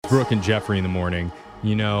Brooke and Jeffrey in the morning.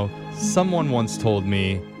 You know, someone once told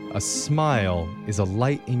me a smile is a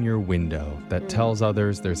light in your window that tells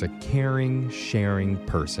others there's a caring, sharing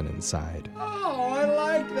person inside. Oh, I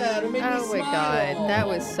like that. It made me smile. Oh my God, that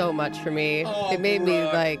was so much for me. Oh, It made me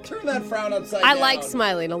Brooke, like. turn that frown upside I down. like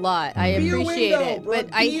smiling a lot. I Be a appreciate window, it, Brooke,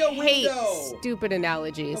 but I be a hate window. stupid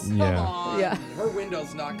analogies. Come Yeah. on. Yeah. Her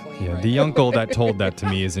window's not clean. Yeah, right the now. uncle that told that to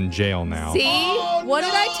me is in jail now. See? Oh, What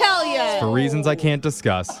did I tell you? For reasons I can't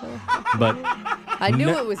discuss. But I knew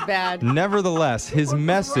it was bad. nevertheless, his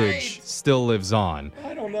message right. still lives on.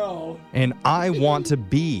 I don't know. And I want to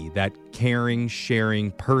be that caring,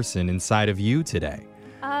 sharing person inside of you today.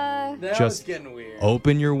 Now it's Just getting weird.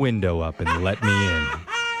 Open your window up and let me in.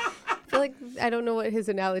 I feel like I don't know what his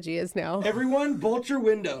analogy is now. Everyone, bolt your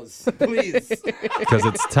windows, please. Because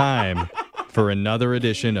it's time for another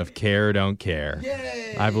edition of Care or Don't Care.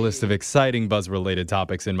 Yay. I have a list of exciting buzz-related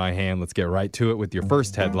topics in my hand. Let's get right to it with your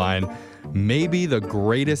first headline. Maybe the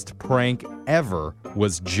greatest prank ever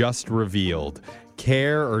was just revealed.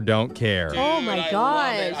 Care or don't care? Dude, Oh my I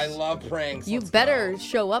love it. gosh. I love pranks. You Let's better go.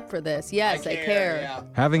 show up for this. Yes, I care. Yeah.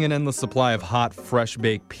 Having an endless supply of hot,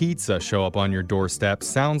 fresh-baked pizza show up on your doorstep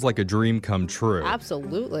sounds like a dream come true.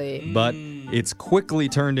 Absolutely. But it's quickly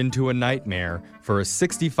turned into a nightmare for a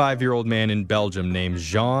 65-year-old man in Belgium named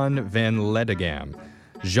Jean van Ledegam.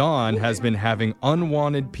 Jean has been having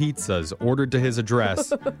unwanted pizzas ordered to his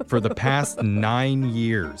address for the past 9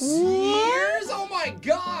 years. Years? Oh my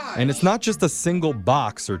God. And it's not just a single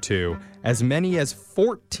box or two. As many as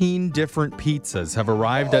 14 different pizzas have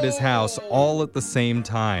arrived at his house all at the same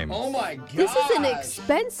time. Oh my God. This is an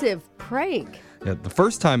expensive prank. Yeah, the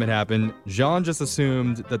first time it happened, Jean just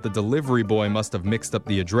assumed that the delivery boy must have mixed up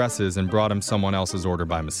the addresses and brought him someone else's order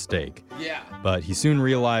by mistake. Yeah. But he soon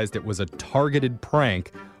realized it was a targeted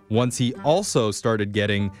prank once he also started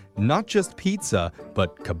getting not just pizza,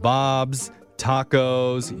 but kebabs,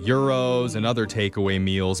 tacos, euros, and other takeaway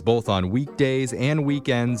meals, both on weekdays and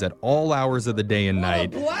weekends at all hours of the day and What a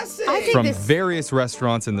night blessing. I think from this- various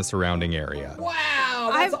restaurants in the surrounding area. Wow,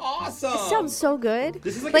 that's I've- awesome. It sounds so good.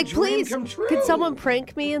 This is like a dream please, come true. could someone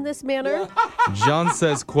prank me in this manner? John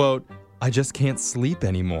says, quote, "I just can't sleep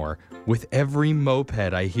anymore. With every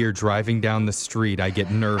moped I hear driving down the street, I get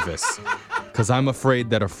nervous because I'm afraid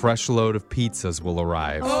that a fresh load of pizzas will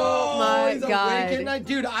arrive." Oh my he's God. awake at night.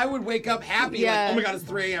 Dude, I would wake up happy. Yeah. Like, oh my God, it's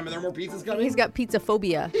 3 a.m. Are there more pizzas coming? He's got pizza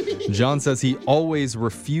phobia. John says he always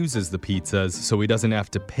refuses the pizzas so he doesn't have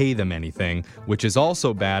to pay them anything, which is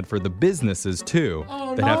also bad for the businesses too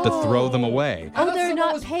that have to throw them away. I Oh, thought they're someone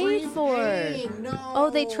not was paid for. prepaying. No. Oh,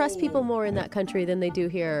 they trust people more in that country than they do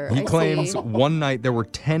here. He I claims see. one night there were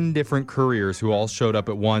 10 different couriers who all showed up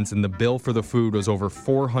at once, and the bill for the food was over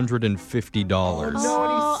 $450. No, and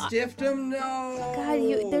Oh, he stiffed him? No.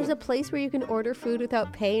 God, there's a place where you can order food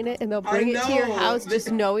without paying it, and they'll bring it to your know. house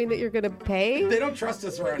just knowing that you're going to pay? They don't trust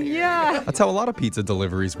us around here. Yeah. That's how a lot of pizza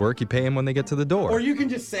deliveries work. You pay them when they get to the door. Or you can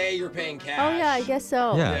just say you're paying cash. Oh, yeah, I guess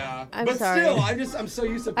so. Yeah. Yeah. I'm but sorry. still, I'm so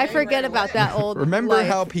used to I paying forget right about away. that old Remember life.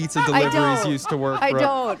 how pizza I deliveries don't. used to work? I Brooke?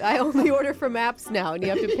 don't. I only order from apps now, and you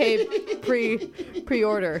have to pay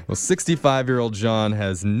pre-order. Well, 65-year-old John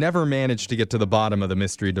has never managed to get to the bottom of the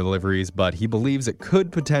mystery deliveries, but he believes it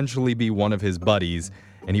could potentially be one of his buddies,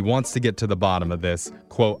 and he wants to get to the bottom of this.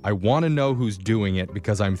 Quote, "I want to know who's doing it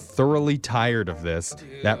because I'm thoroughly tired of this.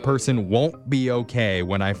 That person won't be okay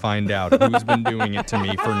when I find out who's been doing it to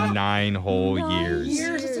me for 9 whole years."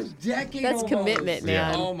 Years, it's a decade That's almost. commitment,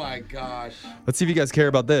 man. Oh my gosh. Let's see if you guys care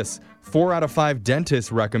about this. 4 out of 5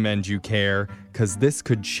 dentists recommend you care because this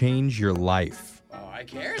could change your life. Oh, I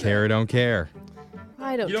care. Care or don't care?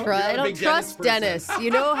 I don't You don't- trust. you're I not a don't big trust dentist dentists. person. You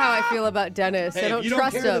know how I feel about dentists. Hey, I don't if you don't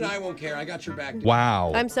trust care, them. then I won't care. I got your back. dude.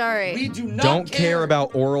 Wow. I'm sorry. We do not Don't care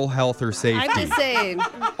about oral health or safety. I'm just saying.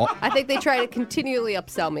 I think they try to continually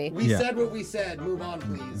upsell me. We Yeah. said what we said. Move on,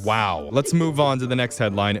 please. Wow. Let's move on to the next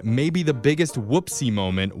headline. Maybe the biggest whoopsie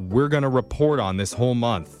moment we're going to report on this whole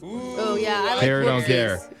month. Oh yeah, I like Care or don't whoopsies.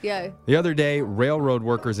 care. Yeah. The other day, railroad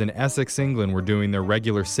workers in Essex, England were doing their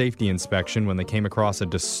regular safety inspection when they came across a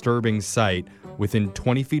disturbing sight. Within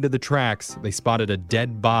 20 feet of the tracks, they spotted a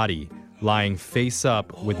dead body lying face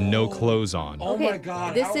up with no clothes on. Oh Okay, my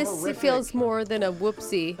God. this how is horrific. feels more than a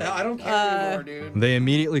whoopsie. I don't care anymore, dude. They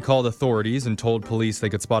immediately called authorities and told police they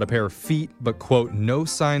could spot a pair of feet, but, quote, no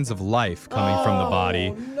signs of life coming from the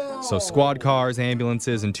body. no. So squad cars,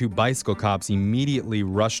 ambulances, and 2 bicycle cops immediately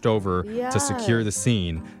rushed over Yeah. to secure the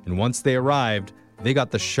scene. And once they arrived, they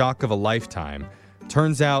got the shock of a lifetime.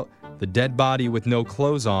 Turns out the dead body with no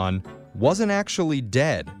clothes on wasn't actually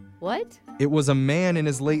dead. What? It was a man in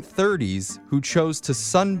his late 30s who chose to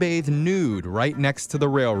sunbathe nude right next to the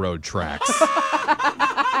railroad tracks.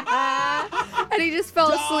 And he just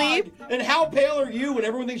fell asleep. And how pale are you when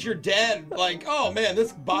everyone thinks you're dead? Like, oh man,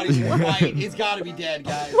 this body's white. He's got to be dead,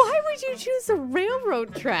 guys. Why would you choose the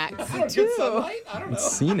railroad tracks, Good too? sunlight? I don't know.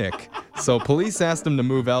 Scenic. So police asked him to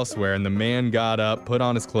move elsewhere, and the man got up, put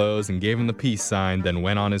on his clothes, and gave him the peace sign, then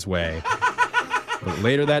went on his way. But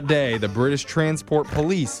later that day, the British Transport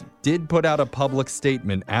Police did put out a public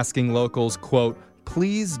statement asking locals, quote,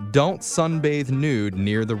 please don't sunbathe nude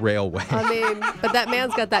near the railway. I mean, but that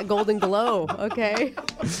man's got that golden glow, okay?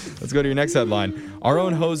 Let's go to your next headline. Our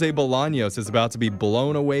own Jose Bolaños is about to be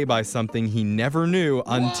blown away by something he never knew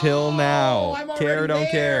until now. I'm Care or already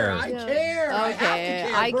don't there. care? I care. I have to Okay,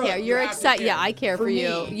 care. I Brooke, care. you You're have to excited. Yeah, care. I care for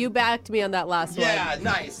you. me. You backed me on that last Yeah, one.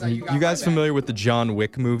 nice. You guys familiar with the John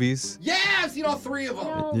Wick movies? Yeah, I've seen all 3 of them.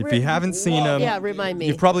 No. If you haven't seen them, Yeah, remind me.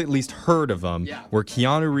 you've probably at least heard of them, Yeah. where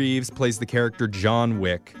Keanu Reeves plays the character John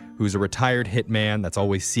Wick, who's a retired hitman that's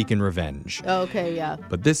always seeking revenge. Okay, yeah.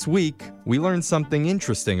 But this week, we learned something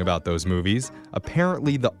interesting about those movies.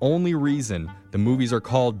 Apparently, the only reason the movies are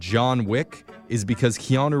called John Wick is because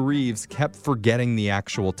Keanu Reeves kept forgetting the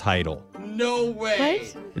actual title. No way.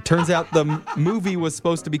 What? It turns out the movie was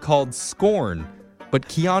supposed to be called Scorn, but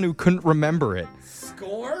Keanu couldn't remember it.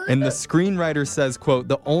 Score? And the screenwriter says, quote,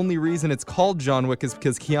 the only reason it's called John Wick is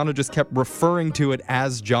because Keanu just kept referring to it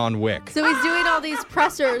as John Wick. So he's doing all these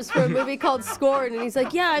pressers for a movie called Scorn, and he's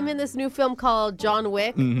like, yeah, I'm in this new film called John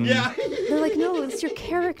Wick. Yeah. They're like, no, it's your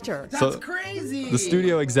character. That's So, crazy. The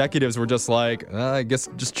studio executives were just like, I guess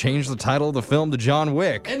just change the title of the film to John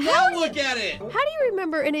Wick. And now look at it. How do you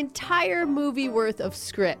remember an entire movie worth of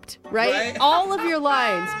script, right? Right. All of your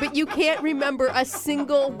lines, but you can't remember a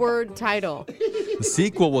single word title. The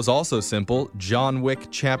sequel was also simple, John Wick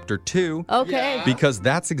Chapter 2, Okay. Yeah. because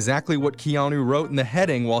that's exactly what Keanu wrote in the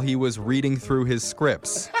heading while he was reading through his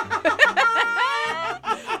scripts.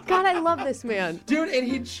 God, I love this man. Dude, and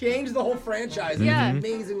he changed the whole franchise. Yeah. It's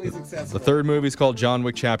amazingly successful. The third movie is called John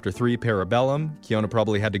Wick Chapter 3, Parabellum. Keanu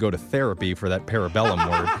probably had to go to therapy for that parabellum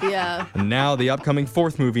word. Yeah. And now the upcoming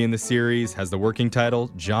fourth movie in the series has the working title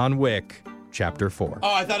John Wick Chapter 4.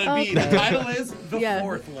 Oh, I thought it'd be, the Okay. title is The Yeah.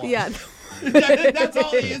 Fourth One. Yeah. That's all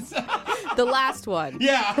he is. The last one.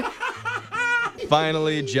 Yeah.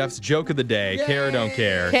 Finally, Jeff's joke of the day, care or don't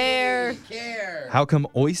care. Care. Care. How come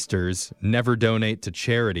oysters never donate to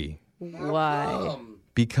charity? Why?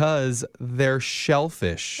 Because they're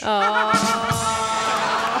shellfish. Oh.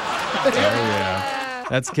 Oh, yeah.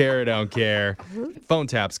 That's care or don't care. Phone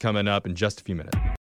tap's coming up in just a few minutes.